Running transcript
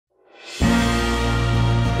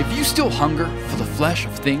If you still hunger for the flesh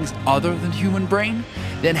of things other than human brain,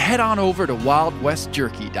 then head on over to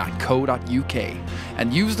wildwestjerky.co.uk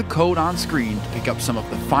and use the code on screen to pick up some of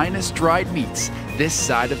the finest dried meats this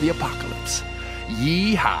side of the apocalypse.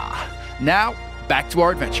 Yeehaw! Now, back to our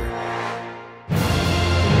adventure.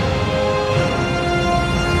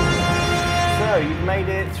 So, you've made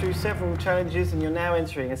it through several challenges and you're now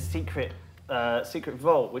entering a secret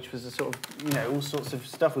vault, which was a sort of, all sorts of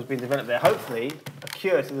stuff was being developed there. Hopefully, a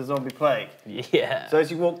cure to the zombie plague. Yeah. So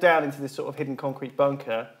as you walk down into this sort of hidden concrete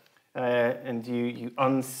bunker and you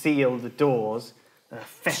unseal the doors, a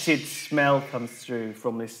fetid smell comes through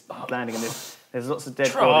from this landing and there's lots of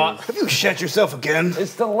dead bodies. Have you shat yourself again?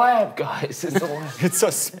 It's the lab, guys. It's the lab. It's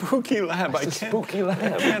a spooky lab. I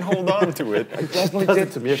can't hold on to it. I definitely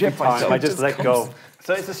did to me every time. I just let go.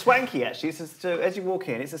 So it's a swanky, actually. So as you walk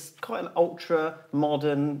in, it's quite an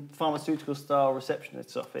ultra-modern, pharmaceutical-style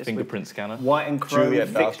receptionist's office. Fingerprint scanner. White and chrome Juliet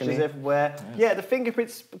fixtures balcony. everywhere. Yeah, the fingerprint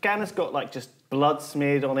scanner's got like just blood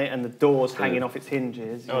smeared on it and the doors hanging off its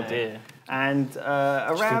hinges. Oh dear. And Do you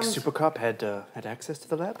around... think Supercop had access to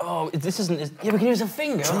the lab? Oh, this isn't... Yeah, we can use a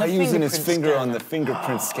finger. Try using his finger on the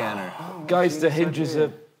fingerprint scanner. Guys, the hinges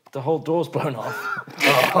are... The whole door's blown off.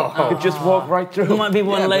 I could just walk right through. There might be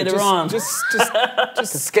one later on. Just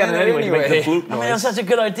scan it anyway to make the bloop noise. I mean, that's such a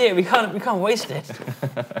good idea. We can't waste it.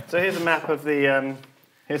 So here's a map of the area.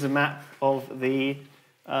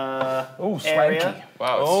 Swanky. Wow,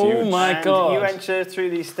 it's Oh huge. my And god. you enter through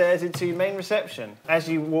these stairs into your main reception. As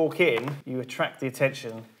you walk in, you attract the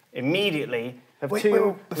attention immediately of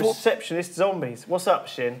two receptionist zombies. What's up,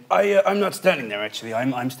 Shin? I'm not standing there, actually.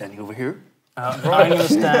 I'm standing over here. I'm going to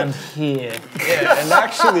stand here. Yeah, and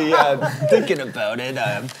actually, thinking about it,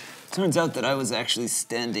 turns out that I was actually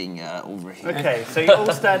standing over here. Okay, so you're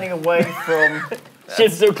all standing away from...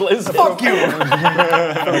 Shit's so close. Fuck you!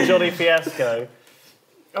 From Johnny Fiasco.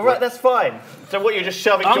 All right, that's fine. So what, you're just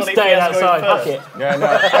shoving I'm Johnny staying Fiasco outside. in Fuck first? it. Yeah, no,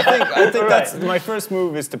 I think Right. that's my first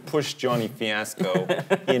move is to push Johnny Fiasco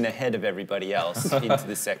in ahead of everybody else into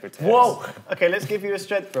the secretary. Whoa. Okay, let's give you a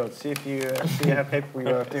strength roll. See if you see how capable you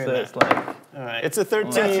are of doing So that. it's like... All right. It's a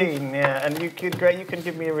 13. 13, yeah, and you could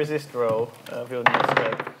give me a resist roll of your new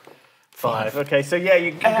strength. 5. Okay, so yeah,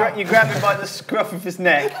 you grab him by the scruff of his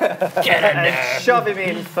neck Get in there. and shove him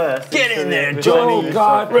in first. Get in there, Johnny. Johnny.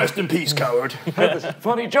 God, rest in peace, coward.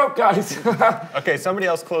 Funny joke, guys. Okay, somebody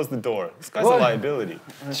else close the door. This guy's a liability.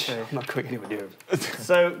 Okay. I'm not quick anyway, dear.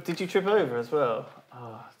 So, did you trip over as well?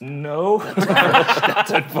 No.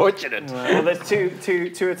 That's unfortunate. Well, there's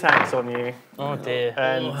two attacks on you, Oh dear.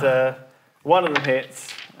 and one of them hits,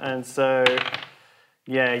 and so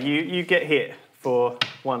yeah, you get hit for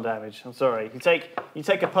 1 damage. I'm sorry. You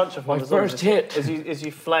take a punch off one of the zombies first hit. as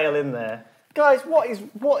you flail in there. Guys, what is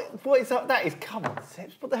up? That is common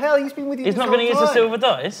sense. What the hell? He's been with you. He's not going to use the silver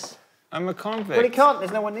dice? I'm a convict. But he can't. There's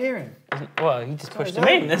no one near him. Well, he just pushed him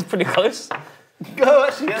in. That's pretty close. Oh,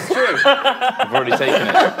 actually, that's true. I've already taken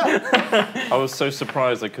it. I was so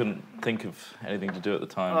surprised I couldn't think of anything to do at the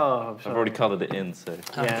time. Oh, I'm I've sorry. already coloured it in, so...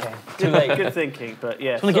 Yeah. Too late. Good thinking, but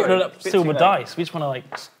yeah. We want to get rid of that Bit silver too late. dice. We just want to, like,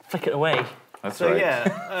 flick it away. That's So right.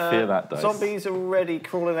 yeah, Fear that dice. zombies are already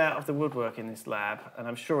crawling out of the woodwork in this lab, and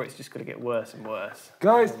I'm sure it's just going to get worse and worse.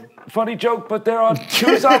 Guys, funny joke, but there are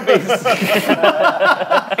 2 zombies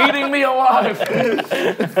eating me alive.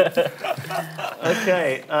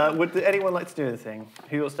 Okay, would anyone like to do anything?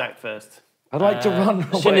 Who wants to act first? I'd like to run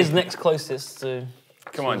away. Shin is next closest to...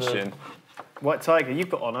 Come on, Shin. White Tiger,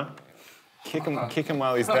 you've got honour. Kick him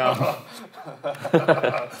while he's down.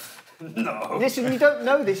 No. Listen, you don't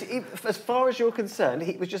know this. As far as you're concerned,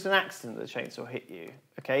 it was just an accident that the chainsaw hit you.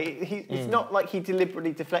 Okay, it's not like he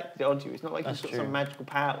deliberately deflected it onto you. It's not like he's got some magical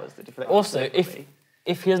powers that deflect. Also, if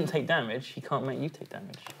he doesn't take damage, he can't make you take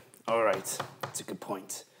damage. All right, that's a good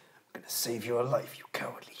point. I'm gonna save your life, you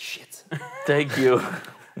cowardly shit. Thank you.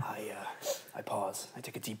 I pause. I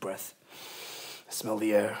take a deep breath. I smell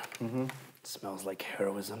the air. It smells like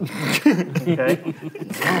heroism Okay,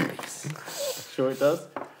 and zombies. sure it does.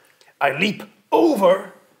 I leap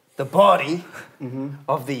over the body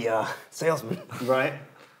of the salesman, Right.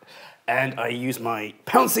 and I use my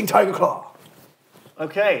pouncing tiger claw.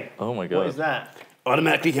 Okay. Oh my god. What is that?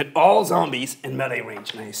 Automatically hit all zombies in melee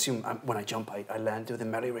range, and I assume when I jump, I land within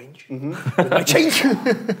melee range with my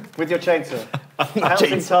chainsaw. With your chainsaw. Not Pouncing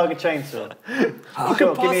chainsaw. target chainsaw. What Sure, could give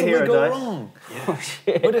me a possibly hero go dice. wrong?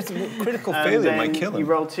 But it's critical And failure then might kill you him.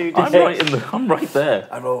 roll 2d6. I'm right there.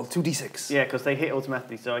 I roll 2d6. Yeah, because they hit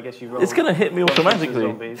automatically, so I guess you roll. It's gonna hit me one for automatically.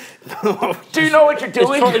 zombies. Do you know what you're It's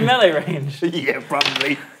doing? probably melee range. Yeah,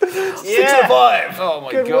 probably. Yeah. 6 Oh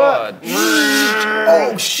my Good god.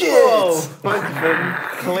 Oh shit! Whoa, both of them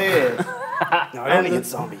cleared. No, I only hit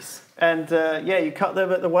zombies. And you cut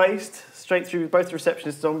them at the waist, straight through both the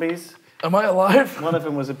receptionist zombies. Am I alive? One of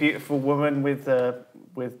them was a beautiful woman with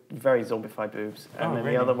very zombified boobs, and then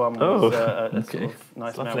the other one was a sort of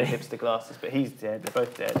nice man with hipster glasses. But he's dead. They're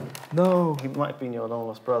both dead. No. He might have been your long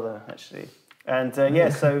lost brother, actually. And so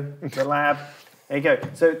the lab. There you go.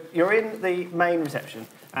 So you're in the main reception,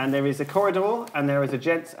 and there is a corridor, and there is a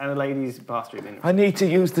gents and a ladies' bathroom in. I need to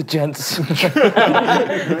use the gents. Pretty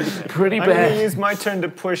I'm going bad. to use my turn to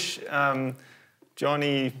push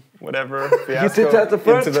Johnny, whatever, Fiasco, did that the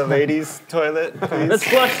first into the ladies' toilet, please. Let's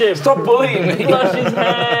flush him. Stop bullying me. Flush his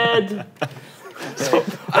head.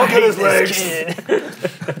 Look at his legs.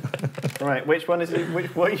 Right, which one is it?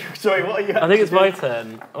 What are you? I think it's my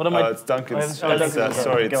turn. What am I? It's Duncan's. Duncan's turn.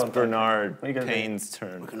 Sorry, Go it's on, Bernard What are you gonna do? Payne's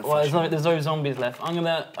turn. Well, there's no zombies left. I'm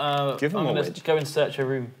gonna Give him I'm a gonna wedge. go and search a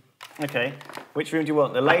room. Okay. Which room do you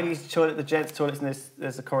want? The ladies' toilet, the gents' toilets, and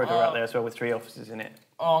there's a corridor out there as well with 3 officers in it.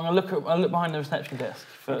 Oh, I'm gonna look behind the reception desk.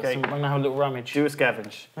 For Okay. I'm gonna have a little rummage. Do a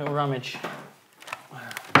scavenge. Little rummage.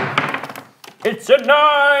 It's a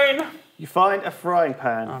 9. You find a frying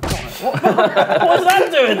pan. What's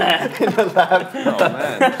that doing there?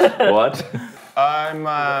 What? I'm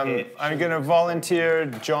going to volunteer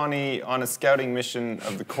Johnny on a scouting mission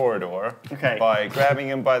of the corridor by grabbing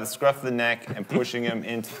him by the scruff of the neck and pushing him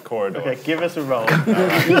into the corridor. Okay, give us a roll.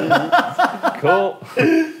 Cool.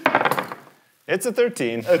 It's a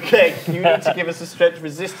 13. Okay, you need to give us a strength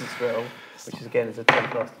resistance roll, which is again is a 10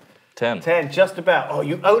 plus. 10. 10, just about. Oh,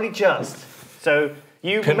 you only just. So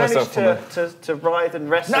you Pin managed myself to writhe and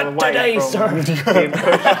wrestle Not away today, from sir. being pushed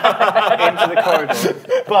into the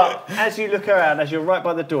corridor. But as you look around, as you're right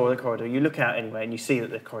by the door of the corridor, you look out anyway and you see that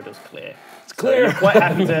the corridor's clear. It's clear. So you're quite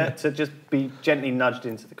happy to just be gently nudged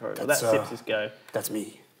into the corridor. That's Sips's go. That's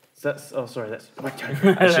me. So that's that's my turn.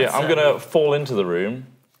 Actually, I'm going to fall into the room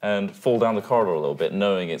and fall down the corridor a little bit,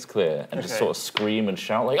 knowing it's clear, and just sort of scream and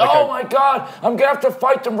shout like, "Oh my God! I'm going to have to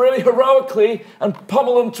fight them really heroically and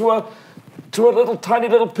pummel them to a little tiny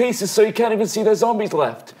little pieces so you can't even see their zombies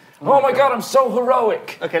left. Oh my God! I'm so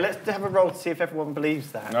heroic." Okay, let's have a roll to see if everyone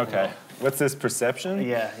believes that. Okay. What's this, perception?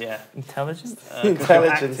 Yeah. Intelligence?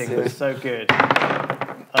 Intelligence was so good.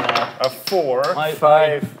 A 4.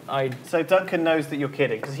 5. So Duncan knows that you're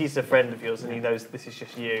kidding because he's a friend of yours and he knows this is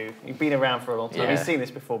just you. You've been around for a long time. Yeah. He's seen this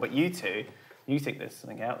before, but you two, you think there's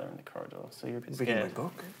something out there in the corridor, so you're a bit Reading my scared.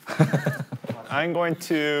 book. I'm going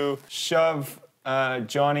to shove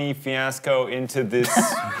Johnny Fiasco into this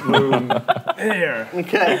room here.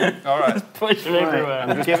 Okay. All right. Push him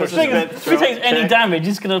everywhere. Give us a If he takes any damage,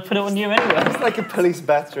 he's going to put it on you anyway. It's like a police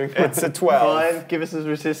battering. It's a 12. 5. Give us a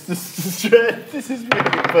resistance to strength. This is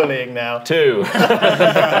really bullying now. 2. He's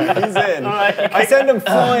in. I send him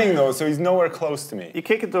flying though, so he's nowhere close to me. You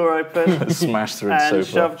kick a door open Smash through the and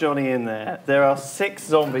sofa. shove Johnny in there. There are 6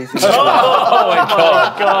 zombies. In Oh my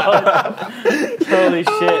God. Holy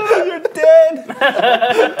shit. You're dead.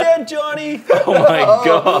 You're dead, Johnny. Oh my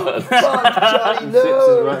God. Johnny, Sips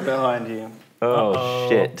is right behind you. Oh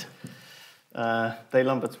shit. They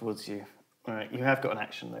lumber towards you. All right, you have got an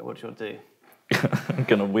action though. What do you want to do? I'm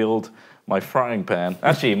going to wield my frying pan.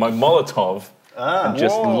 Actually, my Molotov. And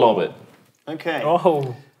just lob it. Okay.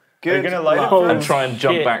 Oh. Good. Are you going to light it Oh, first? And try and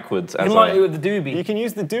jump shit. backwards You as can light it I... with the doobie. You can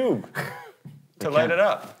use the doob to light it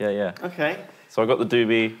up. Yeah. Okay. So I got the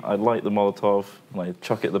doobie, I light the Molotov, and I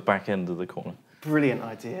chuck it at the back end of the corner. Brilliant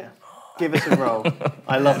idea. Give us a roll.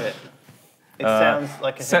 I love it. It sounds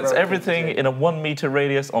like a Sets heroic everything thing to in a 1 meter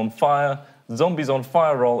radius on fire, zombies on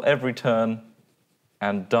fire roll every turn,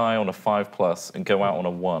 and die on a 5+ and go out on a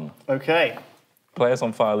 1. do. Okay. Players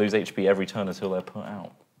on fire lose HP every turn until they're put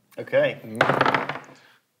out. Okay.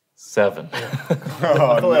 7. I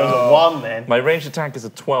thought that was a 1 then. My ranged attack is a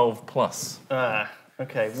 12+.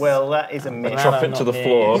 Okay. Well, that is a miss. Drop it to the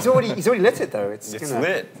floor. He's already lit it though. It's It's gonna,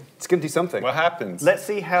 lit. It's gonna do something. What happens? Let's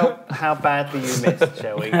see how badly you missed,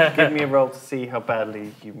 shall we? Give me a roll to see how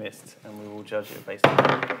badly you missed, and we will judge it based on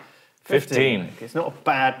that. 15. Okay, it's not a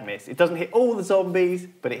bad miss. It doesn't hit all the zombies,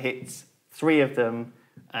 but it hits 3 of them,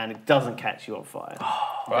 and it doesn't catch you on fire.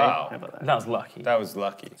 Wow. How about that? That was lucky. That was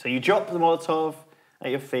lucky. So you drop the Molotov at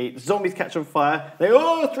your feet. The zombies catch on fire. 3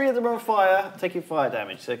 of them are on fire, taking fire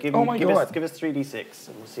damage. So give us 3d6,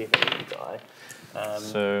 and we'll see if any of them die.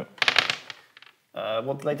 So,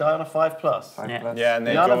 What do they die on a 5+? Yeah. Yeah, and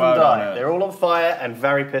they None go of them out die. on a... They're all on fire and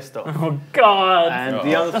very pissed off. Oh God. And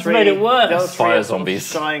the other That's 3, made it worse. The other 3 Fire are sort of zombies.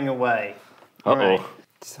 shying away. uh-oh. Right.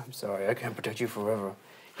 I'm sorry, I can't protect you forever.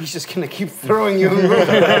 He's just gonna keep throwing you. I'm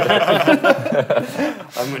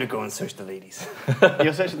gonna go and search the ladies.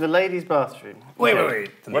 You're searching the ladies' bathroom. Wait.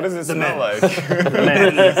 What does it smell like?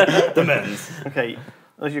 The men's. Okay.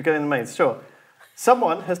 As you're going in the mains, sure.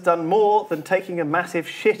 Someone has done more than taking a massive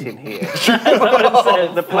shit in here.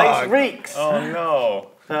 The place reeks. Oh no.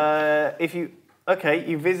 You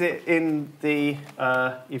visit in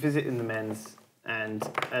the men's, and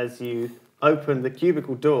as you open the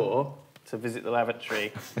cubicle door to visit the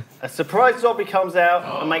lavatory, a surprise zombie comes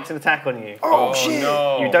out and makes an attack on you. Oh shit!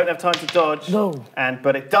 No. You don't have time to dodge. No.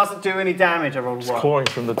 But it doesn't do any damage. I rolled one. Pouring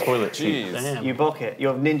from the toilet. Jeez. Damn. You block it.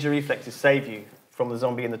 Your ninja reflexes save you from the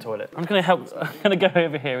zombie in the toilet. I'm going to go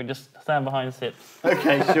over here and just stand behind Sips.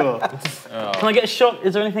 Okay, sure. Can I get a shot?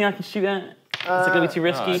 Is there anything I can shoot at? Is it going to be too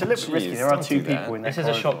risky? It's a little bit risky. There are two people in there. This is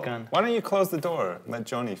a shotgun. Why don't you close the door and let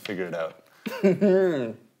Johnny figure it out?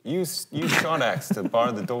 Use shot axe to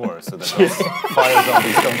bar the door so that those fire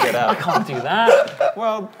zombies don't get out. I can't do that.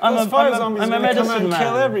 Well, I'm those a- fire I'm a- zombies I'm a are going to come out and medicine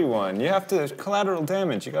kill man. everyone. You have to collateral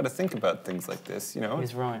damage. You got to think about things like this, you know.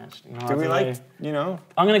 He's right, actually. No, I Do we don't like, know. you know?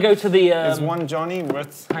 I'm going to go to the... Is one Johnny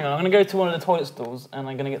worth? Hang on, I'm going to go to one of the toilet stalls and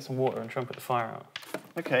I'm going to get some water and try and put the fire out.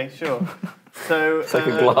 Okay, sure. So, It's like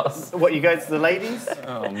a glass. What, you go to the ladies?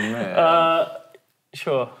 Oh man.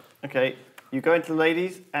 Sure. Okay, you go into the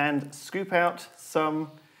ladies and scoop out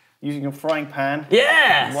some, using your frying pan,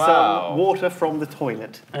 Yeah! Wow. some water from the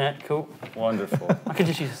toilet. Yeah, cool. Wonderful. I could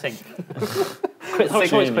just use a sink. Quick, hot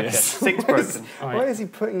choice quicker. Six broken. All Why right. is he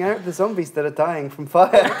putting out the zombies that are dying from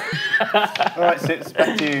fire? All right, so it's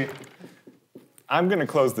back to you. I'm going to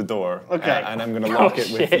close the door. Okay. And I'm going to lock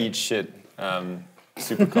it with shit. eat shit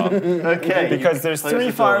super cop. Okay. Because there's Close 3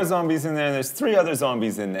 the fire door. zombies in there, and there's 3 other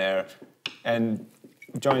zombies in there, and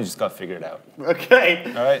Johnny just got figured out. Okay.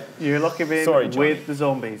 All right? You lock him in Sorry, Johnny. with the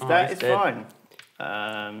zombies. Oh, That he's is dead.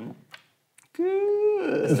 fine.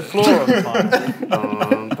 Is the floor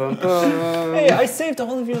on fire? Hey, I saved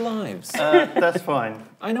all of your lives. That's fine.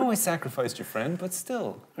 I know I sacrificed your friend, but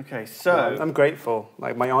still. Okay, so I'm grateful.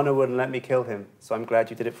 Like, my honor wouldn't let me kill him, so I'm glad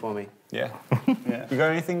you did it for me. Yeah. Yeah. You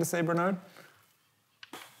got anything to say, Bernard?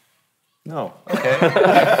 No. Okay.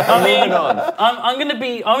 I mean, I'm going to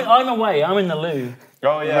be... I'm away. I'm in the loo.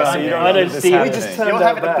 Oh yeah. So you don't I know don't this see happening. it. We just turned you're out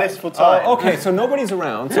having a bad. blissful time. Okay, so nobody's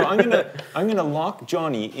around. So I'm gonna lock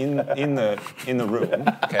Johnny in the room,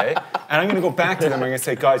 okay? And I'm gonna go back to them. I'm gonna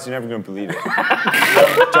say, guys, you're never gonna believe it.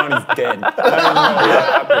 Johnny's dead.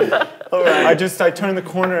 I don't know what happened. All right. I turned the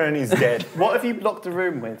corner and he's dead. What have you blocked the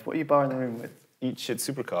room with? What are you barring the room with? Eat shit,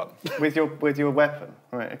 super cop. With your weapon.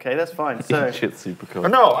 All right. Okay, that's fine. So, Shit, super cool. Oh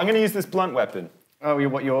no, I'm gonna use this blunt weapon,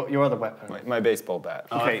 your other weapon. my baseball bat.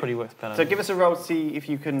 Oh, Okay. that's pretty worth better. So give us a roll to see if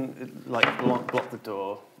you can like block the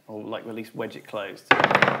door or like at least wedge it closed.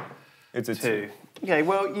 It's a 2. Okay,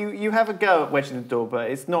 well you have a go at wedging the door, but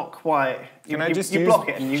it's not quite. Can I you, just you use- block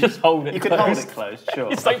it and you Just hold it You can hold closed. it closed,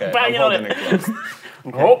 sure. It's like Okay, I'm banging on holding it. it closed.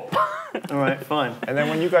 Oh, All right, fine. And then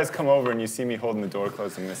when you guys come over and you see me holding the door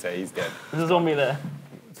closed, I'm gonna say he's dead. there's a zombie there.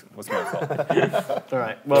 What's my fault? All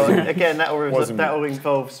right. Well, again, that Wasn't will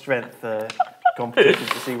involve strength competition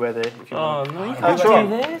to see whether if you. Oh, want. no, you Oh, can't sure. do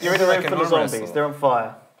this. You're in a room like an full of arm zombies. wrestle. They're on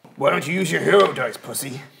fire. Why don't you use your hero dice,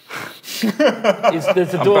 pussy?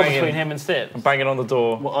 There's a door banging. between him and Sip. I'm banging on the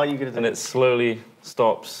door, What are you going to and do? it slowly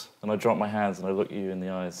stops, and I drop my hands, and I look you in the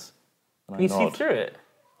eyes, and I Can you see nod, through it?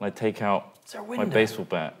 and I take out there a my window? baseball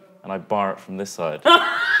bat, and I bar it from this side.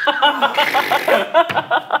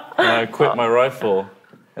 And I equip my rifle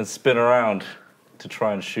and spin around to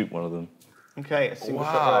try and shoot one of them. Okay, a single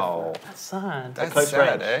shot Wow. rifle. That's sad. That's close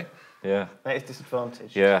sad, range. eh? Yeah, That is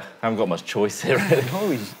disadvantage. yeah. I haven't got much choice here, really.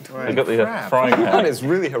 Holy I got the crap. frying That pan. is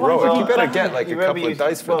really heroic. You better get like You a remember couple of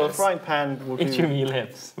dice for well, this. a frying pan will Each of do. you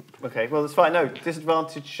lives. Okay, well, that's fine. No,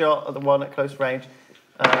 disadvantage shot at the one at close range.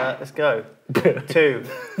 Let's go. 2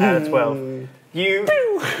 out of 12. You're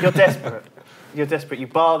desperate. You're desperate. You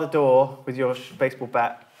bar the door with your baseball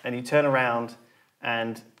bat, and you turn around,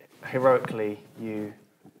 and heroically you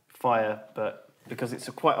fire, but because it's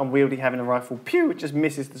quite unwieldy having a rifle, pew, it just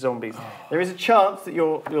misses the zombies. There is a chance that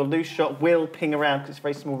your loose shot will ping around because it's a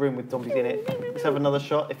very small room with zombies in it. Let's have another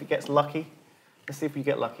shot if it gets lucky. Let's see if we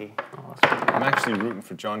get lucky. I'm actually rooting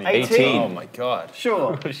for Johnny. 18. Oh my god.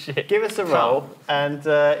 Sure. Oh, shit. Give us a roll, and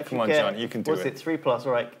if Come you on, get, Johnny, you can do what's it. it? 3+.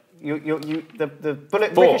 All right. The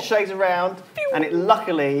bullet 4. ricochets around, and it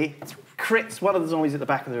luckily crits one of the zombies at the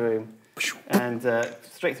back of the room, and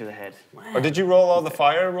straight through the head. Or did you roll all the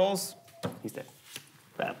fire rolls? He's dead.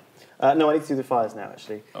 Bam. No, I need to do the fires now,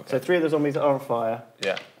 actually. Okay. So 3 of the zombies are on fire,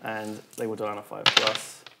 Yeah. and they will die on a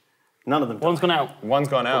 5+. None of them. One's gone out. One's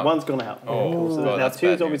gone out. One's gone out. Oh, Cool. So well, there's now that's 2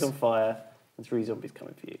 bad zombies news. on fire, and 3 zombies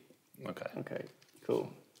coming for you. Okay. Okay, cool.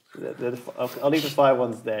 I'll leave the fire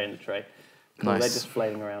ones there in the tray. Cool, Nice. They're just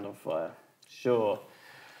flailing around on fire. Sure.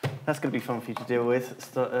 That's going to be fun for you to deal with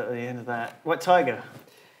at the end of that. What, Tiger?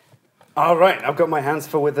 All right, I've got my hands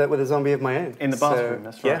full with a zombie of my own. In the bathroom,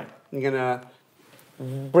 that's right. Yeah, I'm gonna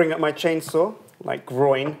bring up my chainsaw, like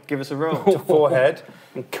groin, Give us a roll. to forehead,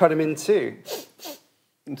 and cut him in two.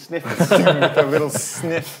 And sniff it. With a little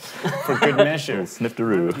sniff for good measure. How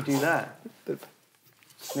Snifteroo. would you do that?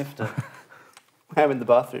 Sniffed her. I'm in the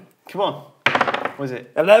bathroom. Come on. What is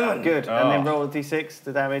it? 11. Good. And then roll a d6,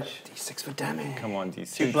 the damage. D6 for damage. Come on,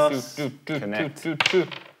 DC. 2 plus. Connect.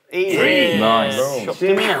 Easy. Nice.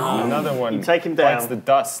 Another one. You take him Bites down. the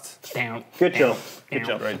dust. Down. Good job. Good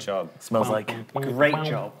job. Great job. Smells like. Great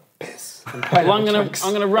job. Well, I'm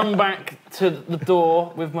gonna run back to the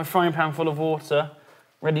door with my frying pan full of water,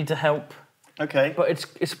 ready to help. Okay. But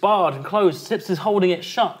it's barred and closed. Sips is holding it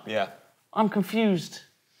shut. Yeah. I'm confused.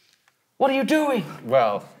 What are you doing?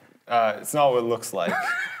 Well, it's not what it looks like.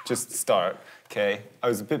 Just start, okay? I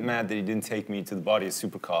was a bit mad that he didn't take me to the body of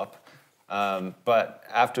Super Cop. But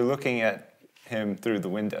after looking at him through the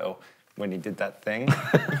window when he did that thing,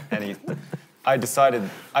 I decided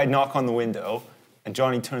I'd knock on the window, and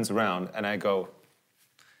Johnny turns around, and I go,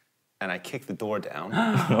 and I kick the door down,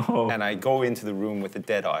 and I go into the room with a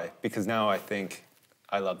dead eye, because now I think,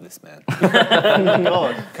 I love this man. Oh my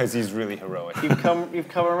god. Because he's really heroic. You've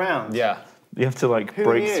come around. Yeah. You have to like Who are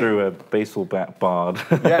break you? through a baseball bat bard.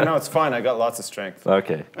 Yeah, no, it's fine. I got lots of strength.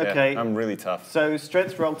 Okay. Yeah, Okay. I'm really tough. So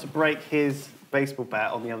strength roll to break his baseball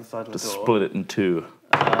bat on the other side of the Just door. split it in two.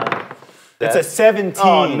 It's a 17.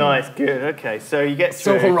 Oh, nice, good. Okay, so you get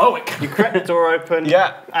through. So heroic. You crack the door open.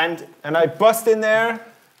 Yeah. And And I bust in there,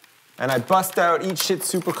 and I bust out, eat shit,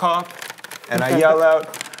 Super Cop, and I yell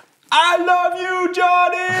out, I love you,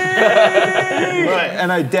 Johnny! Right.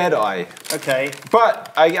 And I dead eye. okay,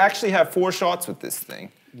 But I actually have 4 shots with this thing.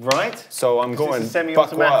 right. So I'm going a buck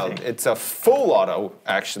semi-automatic? wild. It's a full auto,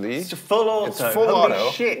 actually. It's a full auto. It's full Holy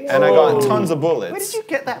auto. shit. And I got tons of bullets. Where did you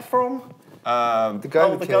get that from? The guy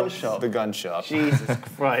Oh, who the killed- gun shop. The gun shop. Jesus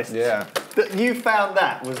Christ. Yeah. That you found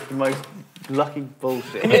that was the most lucky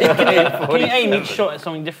bullshit. Can you aim each shot at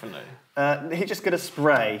something different though? He's just going to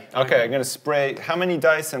spray. Okay, I'm going to spray. How many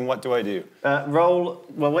dice and what do I do? Roll.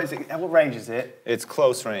 Well, what is it? What range is it? It's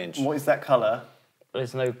close range. What is that colour?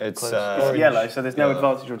 There's no It's, close. It's yellow, so there's no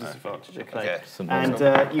Yellow. advantage or disadvantage. Okay. Okay.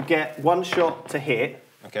 And you get 1 shot to hit,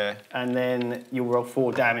 Okay. and then you'll roll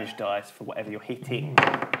 4 damage dice for whatever you're hitting.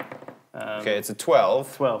 Okay, it's a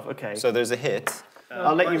 12. 12. Okay. So there's a hit.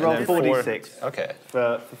 I'll let you roll then 4d6 Okay.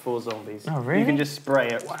 for 4 zombies. Oh, really? You can just spray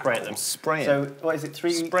at them. I'm spraying. So what is it?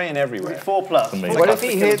 3. spraying everywhere. 4 plus. Amazing. Four What plus if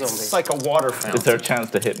he to kill a hits- zombie. It's like a water Is fountain. there a chance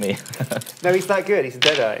to hit me? No, he's that good. He's a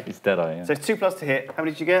dead-eye. He's dead eye. Yeah. So it's 2 plus to hit. How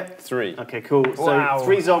many did you get? 3. Okay, cool. So Wow.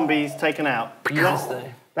 3 zombies taken out. Yes, though.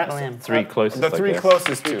 That's I am. 3 closest. The I 3 guess.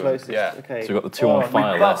 closest Three to closest. it. Yeah. Okay. So we've got the 2 on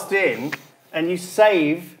fire You left. bust in and you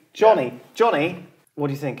save Johnny. Johnny, what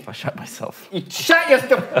do you think? I shot myself. You shut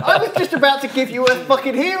yourself. I was just about to give you a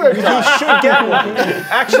fucking hero You die. should get one.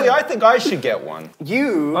 Actually, I think I should get one.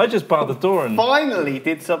 You I just barred the door and. finally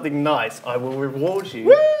did something nice. I will reward you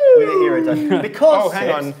with a hero die. Because Oh, hang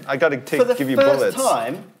on. I got to for the give you first bullets.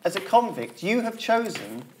 time as a convict, you have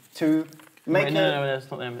chosen to make Wait, no, it's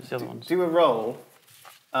not them. It's the other ones. do a roll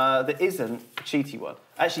that isn't a cheaty one.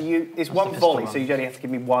 Actually, it's one volley, so you only have to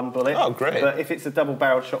give me 1 bullet. Oh, great. But if it's a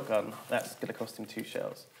double-barreled shotgun, that's going to cost him 2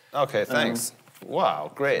 shells. Okay, thanks.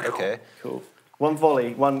 Wow, great. Okay. Cool. 1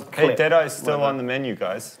 volley, 1 Hey, clip. Deadeye's still on the menu,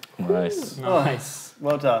 guys. Nice. Nice.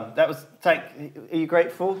 Well done. That was. Are you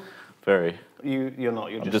grateful? Very. You're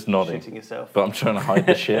not. You're just nodding. shooting yourself. But I'm trying to hide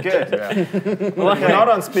the shit. Good. We're not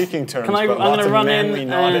on speaking terms, Can I? but I'm lots going to of run manly in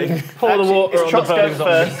nodding. and pour the water on it's the Trots go burning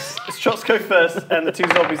zombies. first. It's Trots go first, and the 2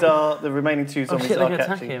 zombies are the remaining 2 zombies shit, they're are gonna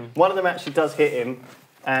attack catching him. One of them actually does hit him,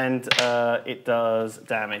 and it does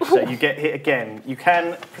damage. So you get hit again. You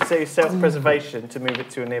can say self-preservation to move it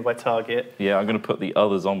to a nearby target. Yeah, I'm going to put the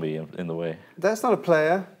other zombie in the way. That's not a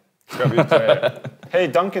player. It's gotta be a player. Hey,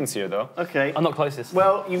 Duncan's here, though. Okay. I'm not closest.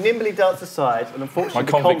 Well, you nimbly dance aside, and unfortunately, My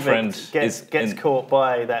the convict convict friend gets is in- caught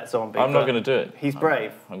by that zombie. I'm not but going to do it. He's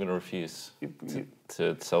brave. I'm going to refuse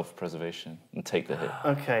to self-preservation and take the hit.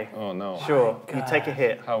 Okay. Oh, no. Sure. You take a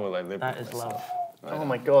hit. How will I live That with is myself? love. Oh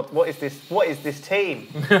my god, what is this? What is this team?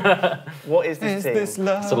 What is this team?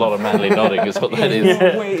 love? It's a lot of manly nodding is what that is.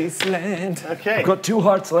 Wasteland. Okay. Got 2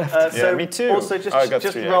 hearts left. So me too. Also, just, I got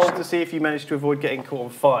just 3 roll actually. to see if you manage to avoid getting caught on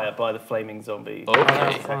fire by the flaming zombie. Okay.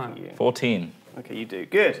 Attacking you. 14. Okay, you do.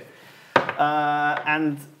 Good.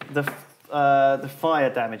 And the fire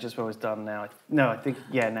damage as well is done now. No, I think,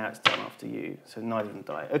 now it's done after you. So neither of them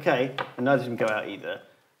die. Okay, and neither of them go out either.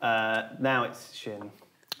 Now it's Shin.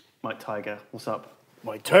 Mike Tiger, what's up?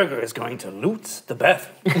 My tiger is going to loot the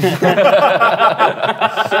bath. Search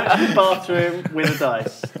the bathroom with a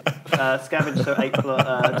dice. Scavenge, so 8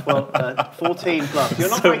 plus, 12, 14 plus. You're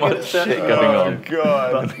not So very good at much certain shit going on.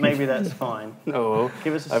 God. but maybe that's fine. No,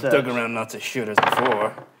 Give us a I've search. dug around lots of shooters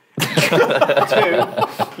before. 2. You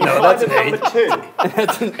find a number 2 in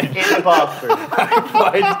the bathroom.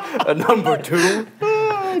 Find a number 2.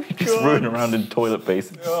 Just rolling around in toilet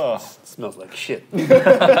basins. Smells like shit.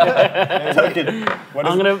 Token.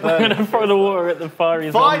 I'm gonna throw the water at the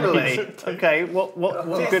fiery zombies. Finally. Okay. What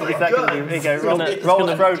good is that going to do? Here you go. Roll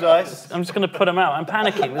the throw dice. I'm just gonna put them out. I'm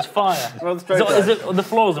panicking. There's fire. Roll the throw Is dice. it the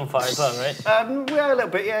floor's on fire as well, right? Yeah, a little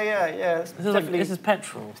bit. Yeah. It's This is, definitely, this is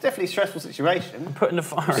petrol. it's definitely a stressful situation. Putting the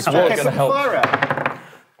fire out. Okay, put the fire out.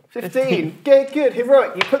 15. Good.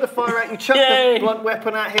 Heroic. You put the fire out. You chuck Yay. the blunt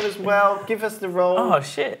weapon at him as well. Give us the roll. Oh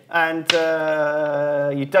shit! And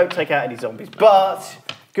you don't take out any zombies, but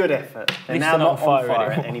good effort. They're least now they're not not on fire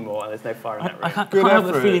fire anymore, and there's no fire in that I room. can't Good help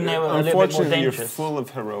effort. but feeling they were a little bit more Unfortunately, you're dangerous. full of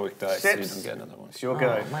heroic dice, so you Sips. don't get another one. It's your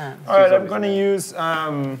go. Man. All right, I'm going to use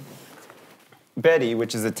Betty,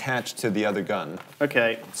 which is attached to the other gun.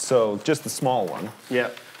 Okay. So just the small one. Yeah.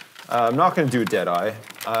 I'm not going to do a dead eye.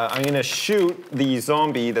 I'm going to shoot the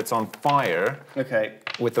zombie that's on fire Okay.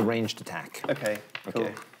 with a ranged attack. Okay. Cool.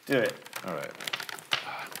 Okay. Do it. All right.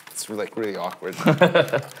 It's like really awkward.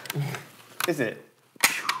 Is it?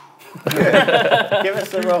 Good. Give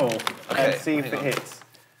us a roll Okay, and see if hang it on. hits.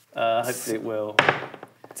 Hopefully it will.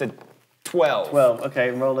 It's a 12. Well,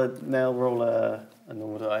 okay. Roll a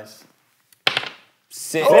normal dice.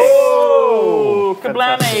 6. Oh,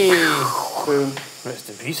 kablammy! Boom. Rest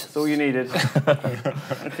in peace. That's all you needed.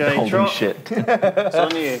 Okay. Holy Trot. shit. It's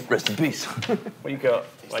on you. Rest in peace. What you got?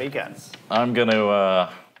 What do you got? I'm going to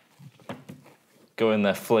go in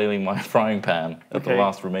there flailing my frying pan at the Okay.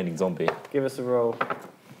 last remaining zombie. Give us a roll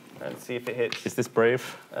and see if it hits. Is this brave?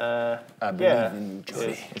 I believe Yeah. in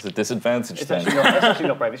Johnny. It's a disadvantage It's then. actually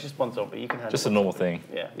not brave. It's just one zombie. You can handle Just a one normal zombie. thing.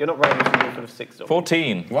 Yeah. You're not brave until you're sort of 6 zombies.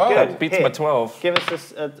 14. Wow. Good. Beats Hit. my 12. Give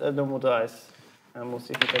us a normal dice, and we'll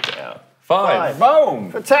see if you take it out. 5.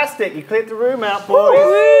 Boom! Fantastic! You cleared the room out,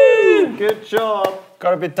 boys. Good job.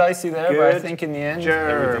 Got a bit dicey there, but I Good think in the end, job.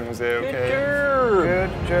 everything was okay.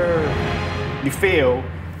 Good job. You feel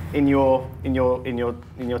in your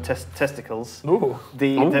testicles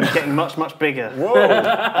them getting much bigger. Whoa!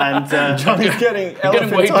 And Johnny's getting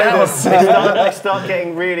way down. elephantitis. they start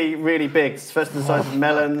getting really big. First the size of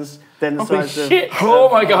melons, then the size of Oh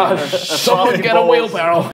my god. Someone get a balls. wheelbarrow.